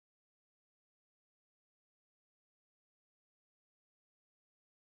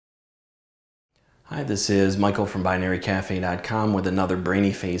Hi, this is Michael from binarycafe.com with another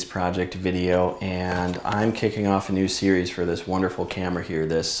Brainy Face Project video, and I'm kicking off a new series for this wonderful camera here,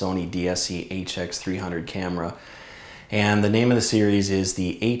 this Sony DSC HX300 camera. And the name of the series is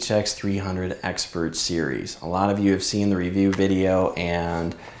the HX300 Expert Series. A lot of you have seen the review video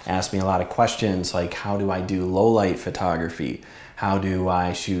and asked me a lot of questions like, how do I do low light photography? How do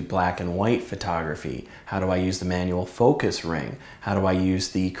I shoot black and white photography? How do I use the manual focus ring? How do I use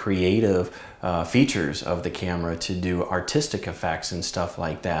the creative features of the camera to do artistic effects and stuff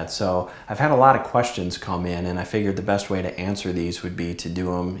like that? So I've had a lot of questions come in, and I figured the best way to answer these would be to do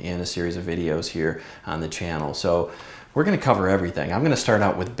them in a series of videos here on the channel. So we're going to cover everything. I'm going to start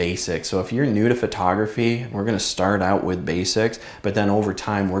out with basics. So if you're new to photography, we're going to start out with basics, but then over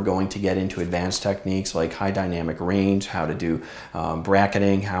time we're going to get into advanced techniques like high dynamic range, how to do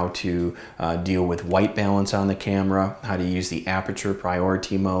bracketing, how to deal with white balance on the camera, how to use the aperture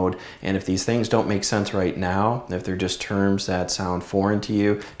priority mode. And if these things don't make sense right now, if they're just terms that sound foreign to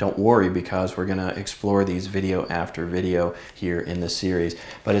you, don't worry, because we're going to explore these video after video here in the series.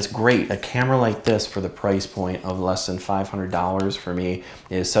 But it's great. A camera like this for the price point of less than $500 for me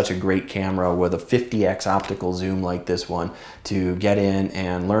is such a great camera with a 50x optical zoom like this one to get in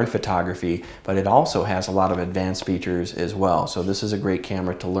and learn photography, but it also has a lot of advanced features as well. So this is a great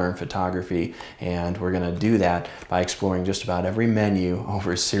camera to learn photography, and we're going to do that by exploring just about every menu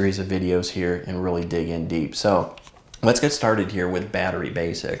over a series of videos here and really dig in deep. So let's get started here with battery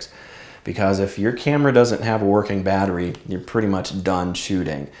basics. Because if your camera doesn't have a working battery, you're pretty much done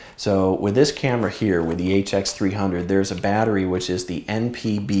shooting. So with this camera here, with the HX300, there's a battery which is the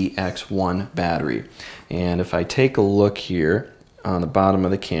NPBX1 battery. And if I take a look here on the bottom of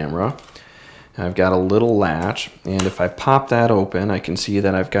the camera, I've got a little latch, and if I pop that open, I can see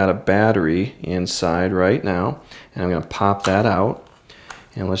that I've got a battery inside right now. And I'm going to pop that out,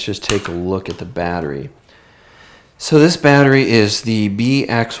 and let's just take a look at the battery. So this battery is the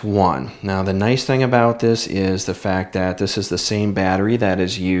BX1. Now the nice thing about this is the fact that this is the same battery that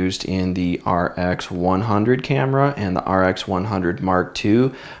is used in the RX100 camera and the RX100 Mark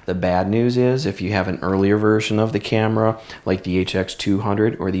II. The bad news is if you have an earlier version of the camera like the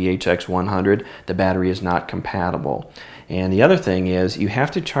HX200 or the HX100, the battery is not compatible. And the other thing is you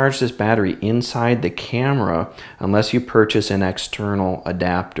have to charge this battery inside the camera unless you purchase an external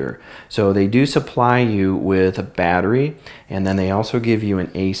adapter. So they do supply you with a battery, and then they also give you an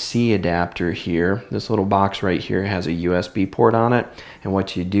AC adapter here. This little box right here has a USB port on it, and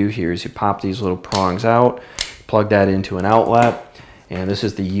what you do here is you pop these little prongs out, plug that into an outlet, and this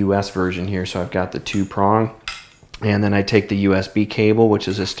is the US version here, so I've got the 2-prong. And then I take the USB cable, which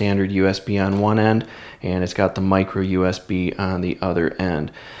is a standard USB on one end, and it's got the micro USB on the other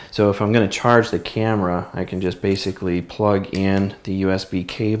end. So if I'm going to charge the camera, I can just basically plug in the USB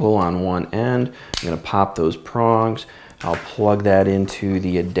cable on one end. I'm going to pop those prongs. I'll plug that into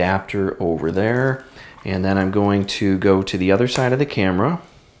the adapter over there, and then I'm going to go to the other side of the camera,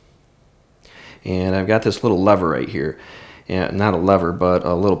 and I've got this little lever right here. Yeah, not a lever, but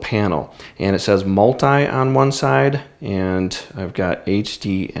a little panel, and it says multi on one side, and I've got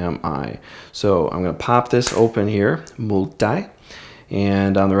HDMI. So I'm going to pop this open here, multi,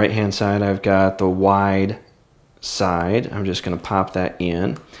 and on the right hand side I've got the wide side. I'm just going to pop that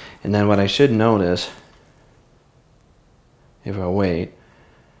in, and then what I should notice, if I wait,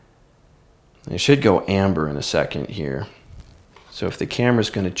 it should go amber in a second here. So if the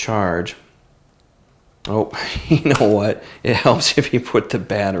camera's going to charge, oh, you know what? It helps if you put the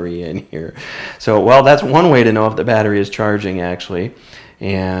battery in here. So, well, that's one way to know if the battery is charging, actually.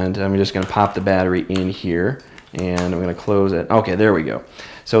 And I'm just going to pop the battery in here, and I'm going to close it. Okay, there we go.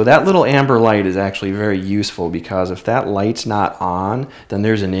 So that little amber light is actually very useful, because if that light's not on, then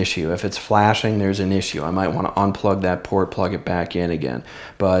there's an issue. If it's flashing, there's an issue. I might want to unplug that port, plug it back in again.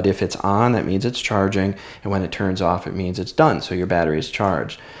 But if it's on, that means it's charging, and when it turns off, it means it's done, so your battery is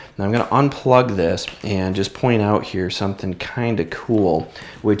charged. Now I'm going to unplug this and just point out here something kind of cool,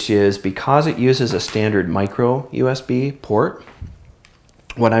 which is because it uses a standard micro USB port,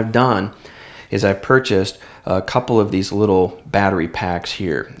 what I've done is I've purchased a couple of these little battery packs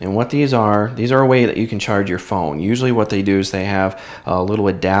here. And what these are a way that you can charge your phone. Usually what they do is they have a little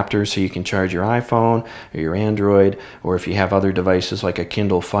adapter so you can charge your iPhone or your Android, or if you have other devices like a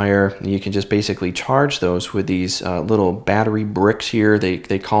Kindle Fire, you can just basically charge those with these little battery bricks here.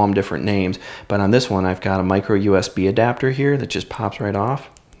 They call them different names, but on this one I've got a micro USB adapter here that just pops right off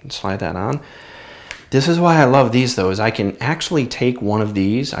and slide that on. This is why I love these though, is I can actually take one of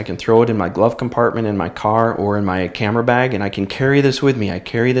these, I can throw it in my glove compartment in my car or in my camera bag, and I can carry this with me. I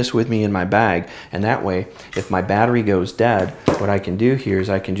carry this with me in my bag, and that way, if my battery goes dead, what I can do here is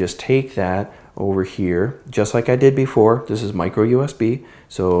I can just take that, over here, just like I did before. This is micro USB,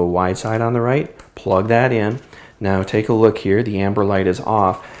 so wide side on the right, plug that in. Now take a look here, the amber light is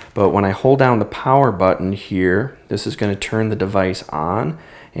off, but when I hold down the power button here, this is going to turn the device on,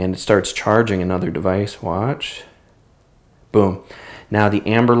 and it starts charging another device. Watch. Boom. Now the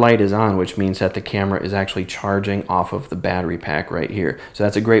amber light is on, which means that the camera is actually charging off of the battery pack right here. So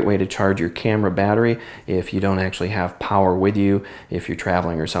that's a great way to charge your camera battery if you don't actually have power with you, if you're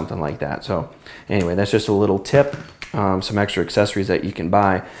traveling or something like that. So anyway, that's just a little tip, some extra accessories that you can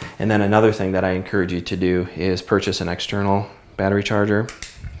buy. And then another thing that I encourage you to do is purchase an external battery charger,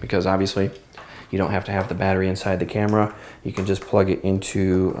 because obviously you don't have to have the battery inside the camera. You can just plug it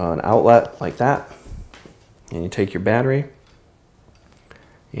into an outlet like that, and you take your battery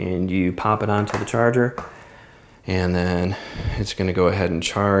and you pop it onto the charger, and then it's going to go ahead and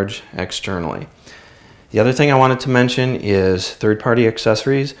charge externally. The other thing I wanted to mention is third-party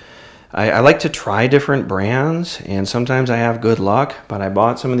accessories. I like to try different brands, and sometimes I have good luck, but I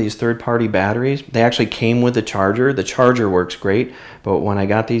bought some of these third-party batteries. They actually came with the charger. The charger works great, but when I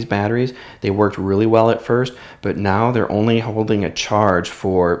got these batteries, they worked really well at first, but now they're only holding a charge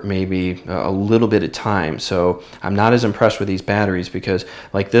for maybe a little bit of time. So I'm not as impressed with these batteries, because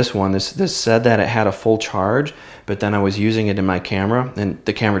like this one, this said that it had a full charge, but then I was using it in my camera and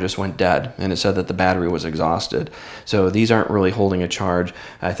the camera just went dead, and it said that the battery was exhausted. So these aren't really holding a charge.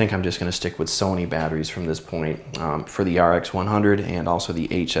 I think I'm just going to stick with Sony batteries from this point for the RX100 and also the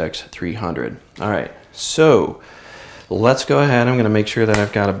HX300. All right, so let's go ahead. I'm going to make sure that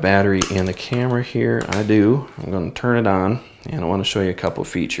I've got a battery in the camera here. I do. I'm going to turn it on, and I want to show you a couple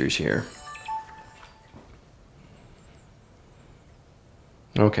features here.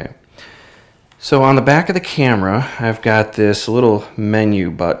 Okay. So on the back of the camera, I've got this little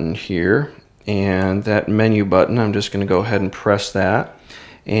menu button here, and that menu button, I'm just going to go ahead and press that,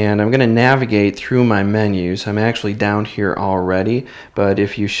 and I'm going to navigate through my menus. I'm actually down here already, but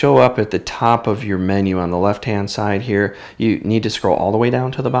if you show up at the top of your menu on the left-hand side here, you need to scroll all the way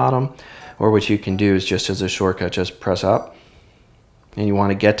down to the bottom, or what you can do is just as a shortcut, just press up, and you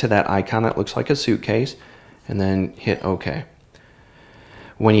want to get to that icon that looks like a suitcase, and then hit OK.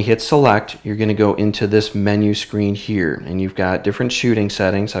 When you hit select, you're going to go into this menu screen here, and you've got different shooting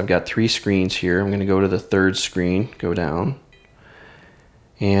settings. I've got 3 screens here. I'm going to go to the 3rd screen, go down,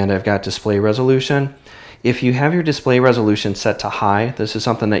 and I've got display resolution. If you have your display resolution set to high, this is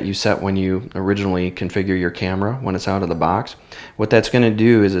something that you set when you originally configure your camera when it's out of the box. What that's going to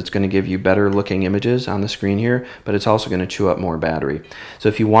do is it's going to give you better looking images on the screen here, but it's also going to chew up more battery. So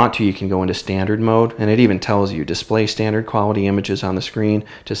if you want to, you can go into standard mode, and it even tells you display standard quality images on the screen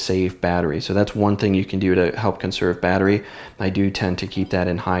to save battery. So that's one thing you can do to help conserve battery. I do tend to keep that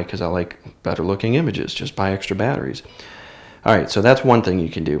in high because I like better looking images. Just buy extra batteries. All right, so that's one thing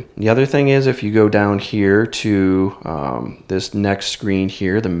you can do. The other thing is if you go down here to this next screen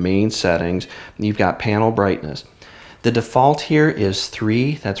here, the main settings, you've got panel brightness. The default here is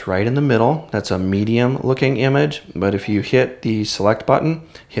 3, that's right in the middle. That's a medium looking image, but if you hit the select button,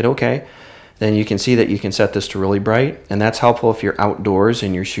 hit OK, then you can see that you can set this to really bright, and that's helpful if you're outdoors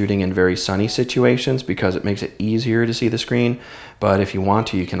and you're shooting in very sunny situations because it makes it easier to see the screen. But if you want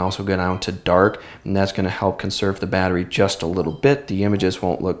to, you can also go down to dark, and that's going to help conserve the battery just a little bit. The images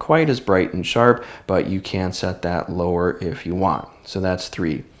won't look quite as bright and sharp, but you can set that lower if you want. So that's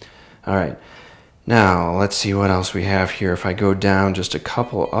 3. All right. Now, let's see what else we have here. If I go down just a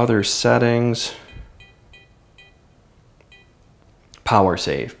couple other settings. Power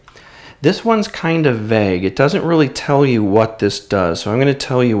save. This one's kind of vague. It doesn't really tell you what this does, so I'm going to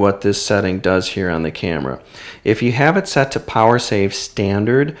tell you what this setting does here on the camera. If you have it set to power save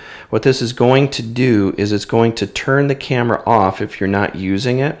standard, what this is going to do is it's going to turn the camera off if you're not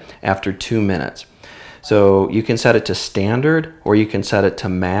using it after 2 minutes. So you can set it to standard, or you can set it to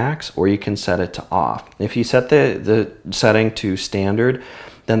max, or you can set it to off. If you set the setting to standard,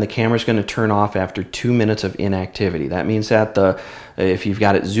 then the camera is going to turn off after 2 minutes of inactivity. That means that if you've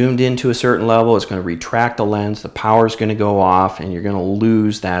got it zoomed in to a certain level, it's going to retract the lens, the power is going to go off, and you're going to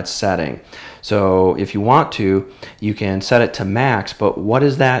lose that setting. So if you want to, you can set it to max, but what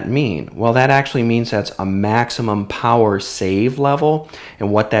does that mean? Well, that actually means that's a maximum power save level,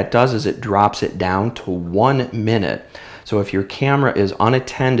 and what that does is it drops it down to 1 minute. So if your camera is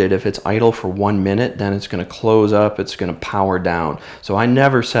unattended, if it's idle for 1 minute, then it's going to close up, it's going to power down. So I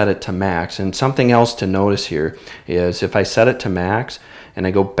never set it to max. And something else to notice here is if I set it to max and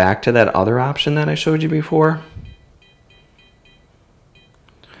I go back to that other option that I showed you before,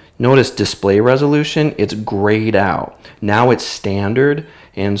 Notice display resolution, it's grayed out. Now it's standard,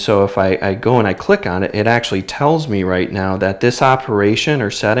 and so if I go and I click on it, it actually tells me right now that this operation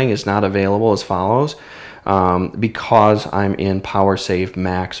or setting is not available as follows. Because I'm in Power Save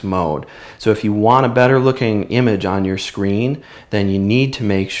Max mode. So if you want a better looking image on your screen, then you need to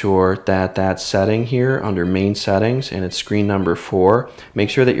make sure that that setting here under main settings, and it's screen number 4,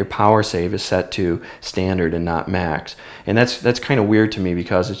 make sure that your power save is set to standard and not max. And that's kind of weird to me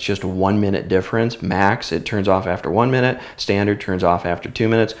because it's just a 1 minute difference. Max, it turns off after 1 minute, standard turns off after 2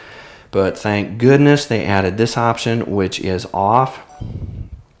 minutes. But thank goodness they added this option, which is off.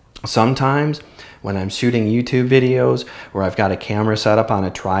 Sometimes when I'm shooting YouTube videos where I've got a camera set up on a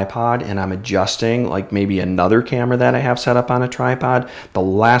tripod and I'm adjusting like maybe another camera that I have set up on a tripod, the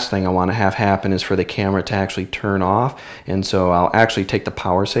last thing I want to have happen is for the camera to actually turn off. And so I'll actually take the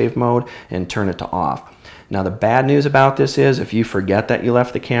power save mode and turn it to off. Now the bad news about this is if you forget that you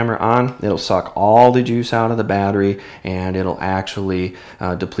left the camera on, it'll suck all the juice out of the battery and it'll actually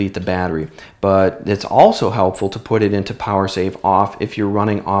deplete the battery. But it's also helpful to put it into power save off if you're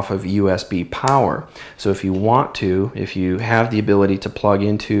running off of USB power. So if you want to, if you have the ability to plug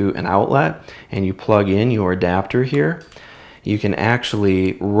into an outlet and you plug in your adapter here, you can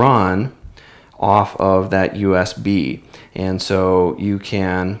actually run off of that USB. And so you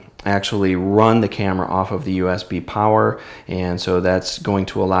can actually run the camera off of the USB power, and so that's going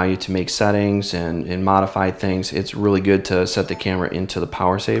to allow you to make settings and modify things. It's really good to set the camera into the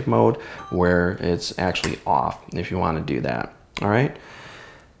power save mode where it's actually off if you want to do that. All right.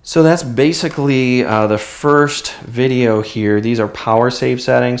 So that's basically the first video here. These are power save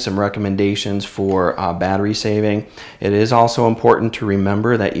settings, some recommendations for battery saving. It is also important to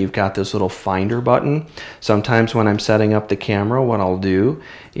remember that you've got this little finder button. Sometimes when I'm setting up the camera, what I'll do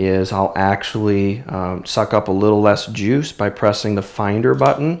is I'll actually suck up a little less juice by pressing the finder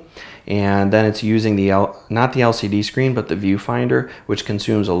button. And then it's using not the LCD screen, but the viewfinder, which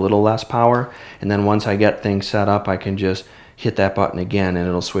consumes a little less power. And then once I get things set up, I can just hit that button again and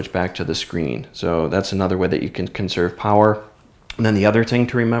it'll switch back to the screen. So that's another way that you can conserve power. And then the other thing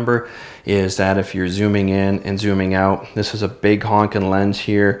to remember is that if you're zooming in and zooming out, this is a big honking lens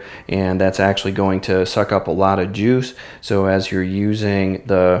here, and that's actually going to suck up a lot of juice. So as you're using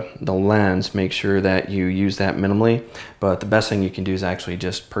the lens, make sure that you use that minimally. But the best thing you can do is actually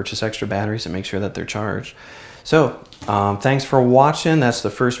just purchase extra batteries and make sure that they're charged. So thanks for watching. That's the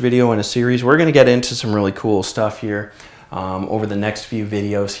first video in a series. We're going to get into some really cool stuff here. Over the next few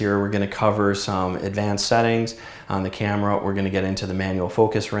videos here, we're going to cover some advanced settings on the camera. We're going to get into the manual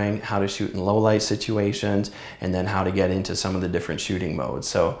focus ring, how to shoot in low light situations, and then how to get into some of the different shooting modes.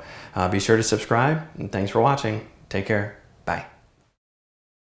 So be sure to subscribe, and thanks for watching. Take care. Bye.